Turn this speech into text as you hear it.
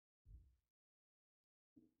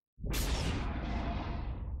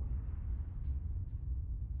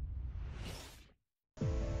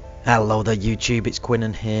Hello there YouTube, it's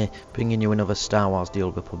Quinnan here, bringing you another Star Wars The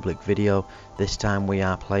Old Republic video. This time we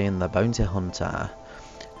are playing the Bounty Hunter.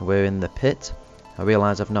 We're in the pit. I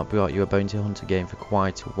realise I've not brought you a Bounty Hunter game for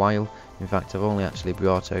quite a while. In fact, I've only actually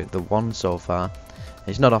brought out the one so far.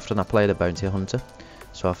 It's not often I played a Bounty Hunter,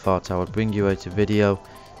 so I thought I would bring you out a video.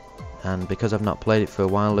 And because I've not played it for a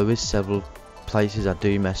while, there is several places I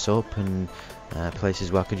do mess up, and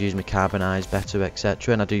places where I could use my Carbonize better,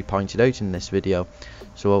 etc. And I do point it out in this video.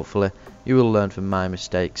 So hopefully you will learn from my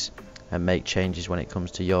mistakes and make changes when it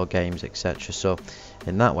comes to your games, etc. So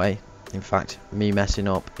in that way, in fact, me messing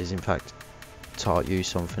up is in fact taught you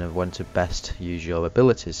something of when to best use your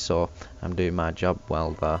abilities. So I'm doing my job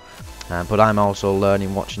well there. But I'm also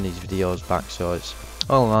learning watching these videos back, so it's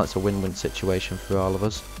all in all, it's a win-win situation for all of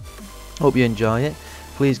us. Hope you enjoy it.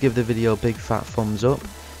 Please give the video a big fat thumbs up.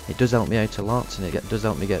 It does help me out a lot, and it does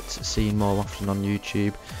help me get seen more often on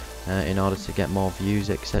YouTube. In order to get more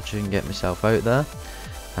views, etc., and get myself out there.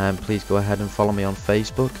 Please go ahead and follow me on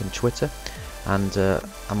Facebook and Twitter, and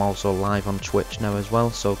I'm also live on Twitch now as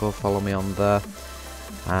well, so go follow me on there.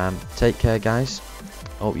 Take care guys,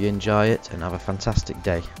 hope you enjoy it and have a fantastic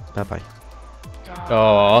day. Bye bye. Oh,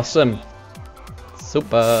 awesome,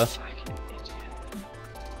 super.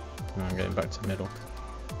 I'm getting back to middle.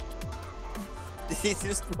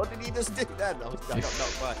 What did he just do then? I got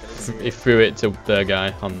knocked back. He threw it to the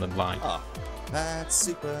guy on the line. Oh, that's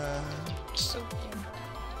super.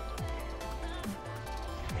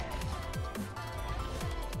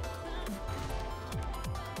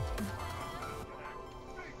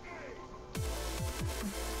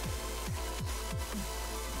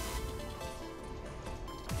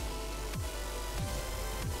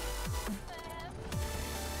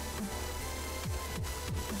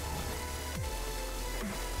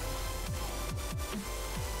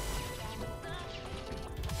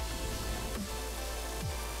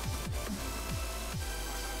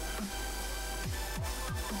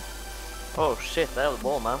 Oh shit, that was a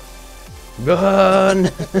ball, man. Run!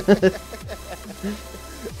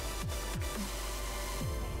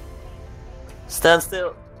 Stand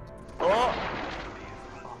still. Oh!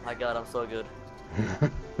 Oh my god, I'm so good.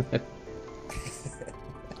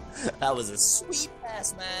 That was a sweet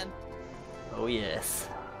pass, man. Oh yes.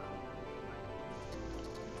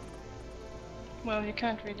 Well, you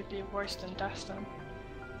can't really be worse than Dastan.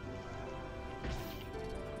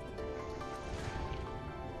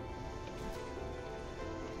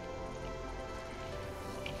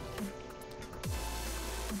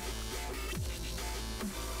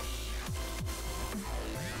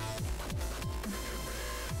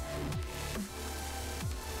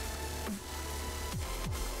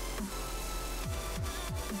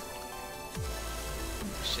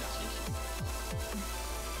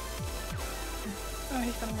 Oh,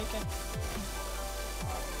 he's gonna make it.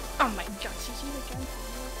 Oh my god, CC again.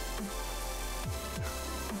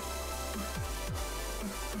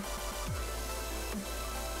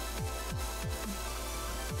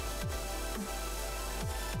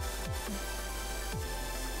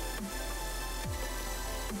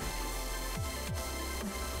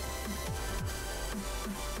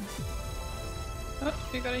 Oh,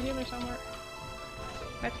 we got a healer somewhere.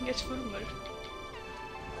 I think it's full mode.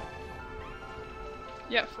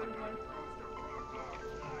 Yeah, full mode.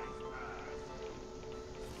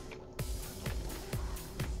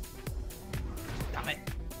 Damn it.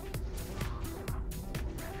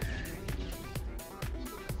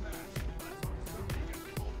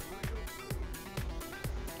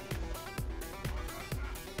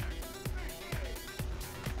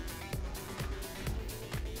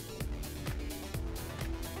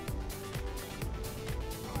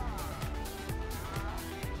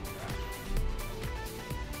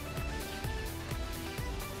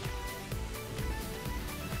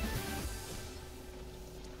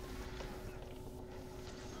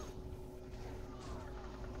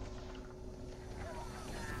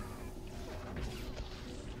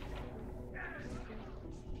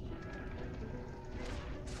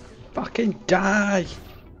 Fucking die!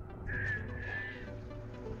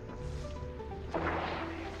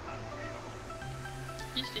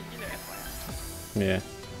 He's the healer, FYI. Yeah,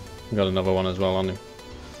 got another one as well on him.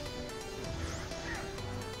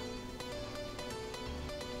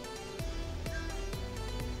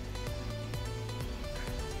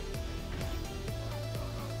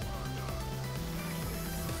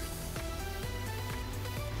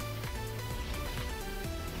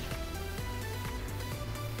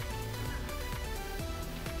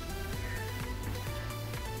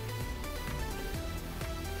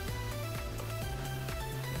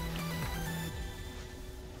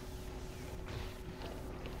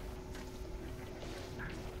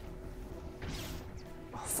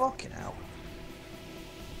 Fucking hell.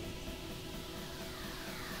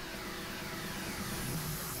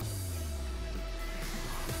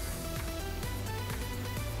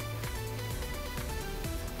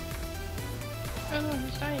 Oh,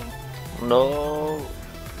 he's dying. No.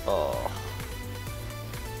 Oh.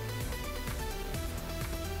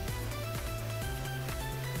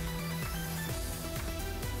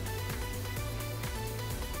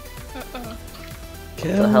 Uh-oh.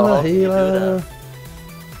 Kill hell, the how can you do healer. that?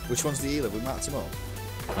 Which one's the healer? We marked him up.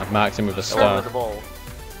 I've marked him with a The one with star. the ball.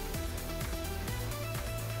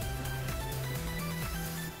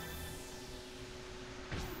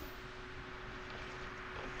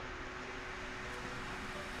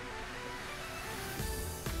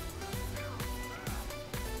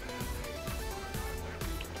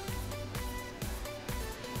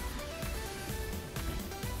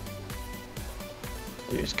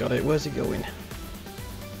 He's got it. Where's he going?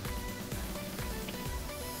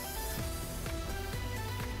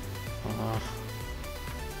 Oh.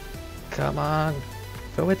 Come on.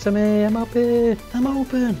 Throw it to me. I'm open. I'm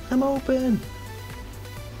open. I'm open.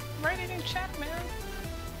 Write it in chat, man.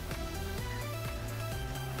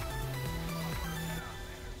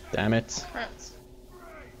 Damn it. Friends.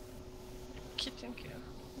 Kitten kill.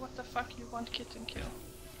 What the fuck you want kitten kill?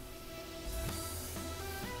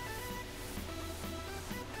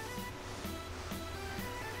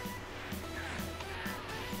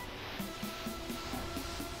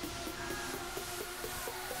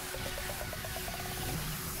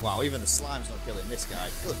 Wow, even the slime's not killing this guy.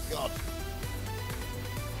 Good God.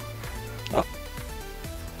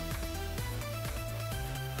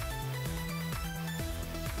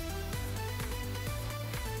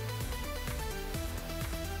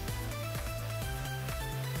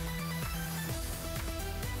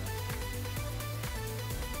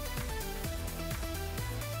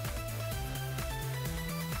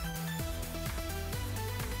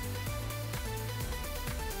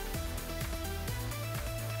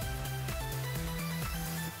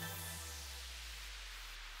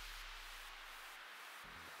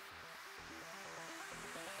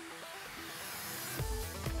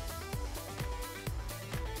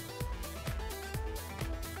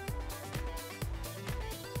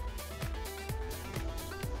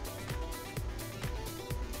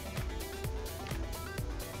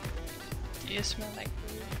 Do you smell like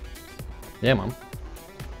food? Yeah, man.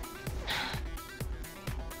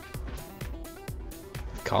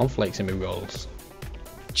 Cornflakes in my rolls.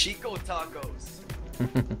 Chico tacos.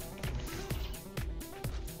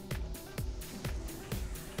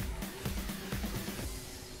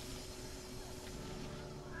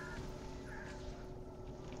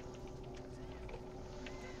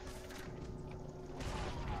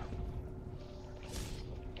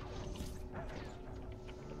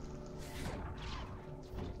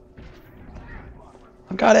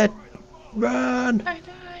 I got it. Run. I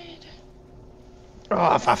died.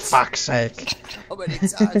 Oh, for fuck's sake. How many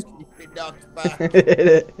times have you been knocked back?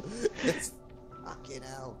 Fucking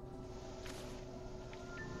hell.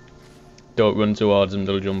 Don't run towards them,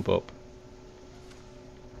 they'll jump up.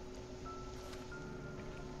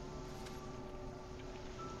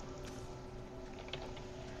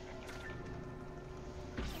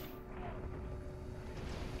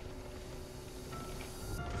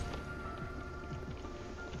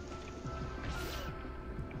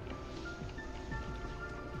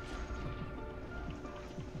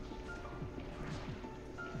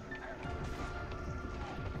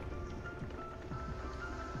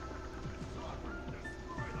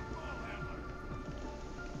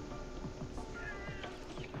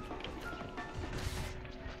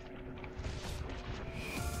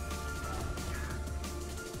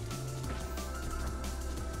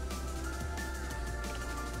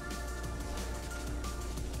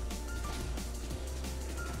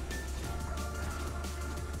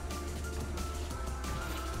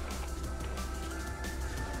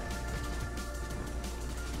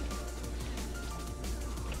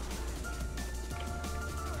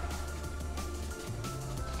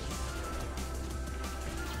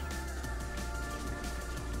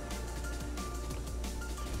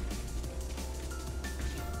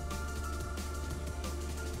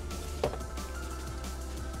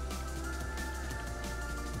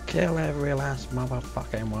 Kill every last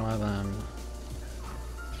motherfucking one of them.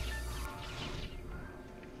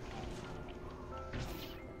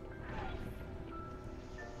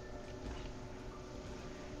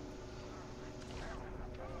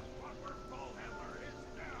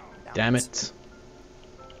 Damn it.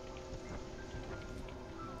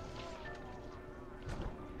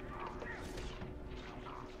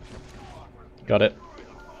 Got it.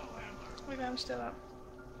 Okay, I'm still up.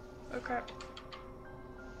 Oh crap.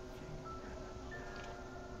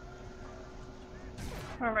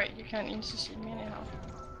 Alright, you can't easily see me anyhow.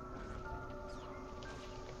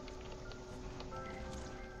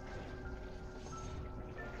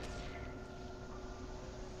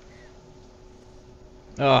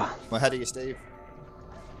 Ah, I'm ahead of you, Steve.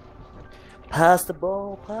 Pass the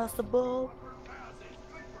ball, pass the ball.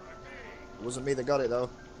 It wasn't me that got it though.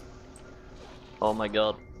 Oh my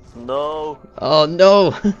god. No. oh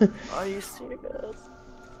no! Are you serious?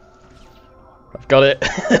 I've got it.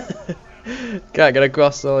 Can't get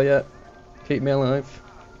across though yet. Keep me alive.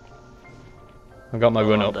 I've got my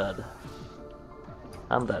run I'm up. dead.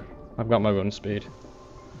 I'm dead. I've got my run speed.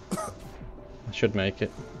 I should make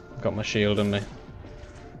it. I've got my shield on me.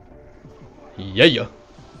 Yeah.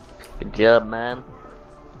 Good job, man.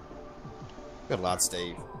 Good lad,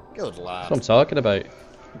 Steve. Good That's what lad. I'm talking about.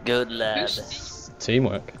 Good lad.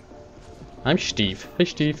 Teamwork. I'm Steve. Hey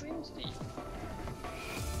Steve.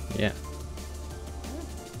 Yeah.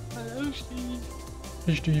 Hello, Steve.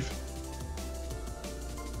 Hey Steve.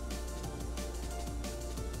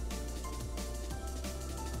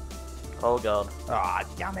 Oh god. Ah,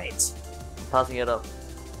 damn it. I'm passing it up.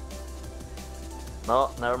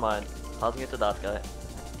 No, never mind. Passing it to that guy.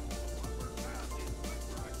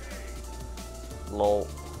 Lol.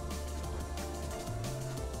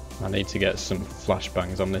 I need to get some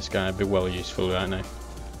flashbangs on this guy. It'd be well useful right now.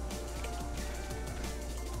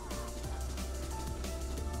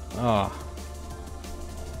 Ah.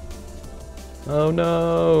 Oh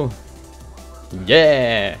no.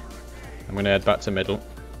 Yeah. I'm gonna head back to middle.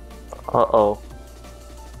 Uh-oh.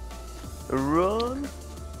 Run!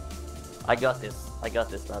 I got this. I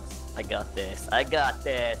got this, lads. I got this. I got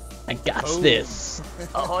this. I got Boom. this.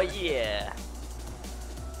 Oh yeah.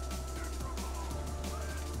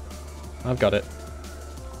 I've got it.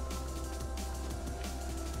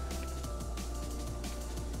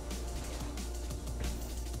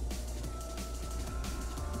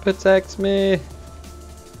 Protect me.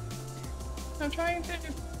 I'm trying to.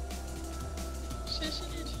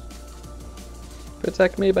 Sissies.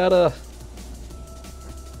 Protect me better.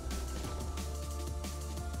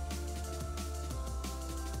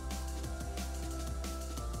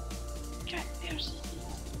 Goddamn sissies.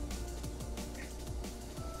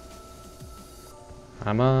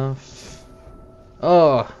 I'm off.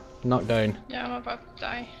 Oh, knocked down. Yeah, I'm about to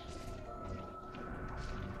die.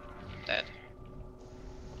 Dead.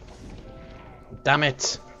 Damn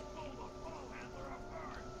it.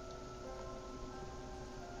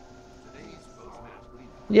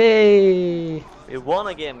 Yay! We won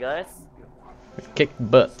a game, guys. Kick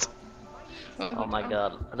butt. Oh my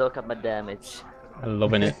god. Look at my damage. I'm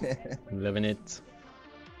loving it. Loving it.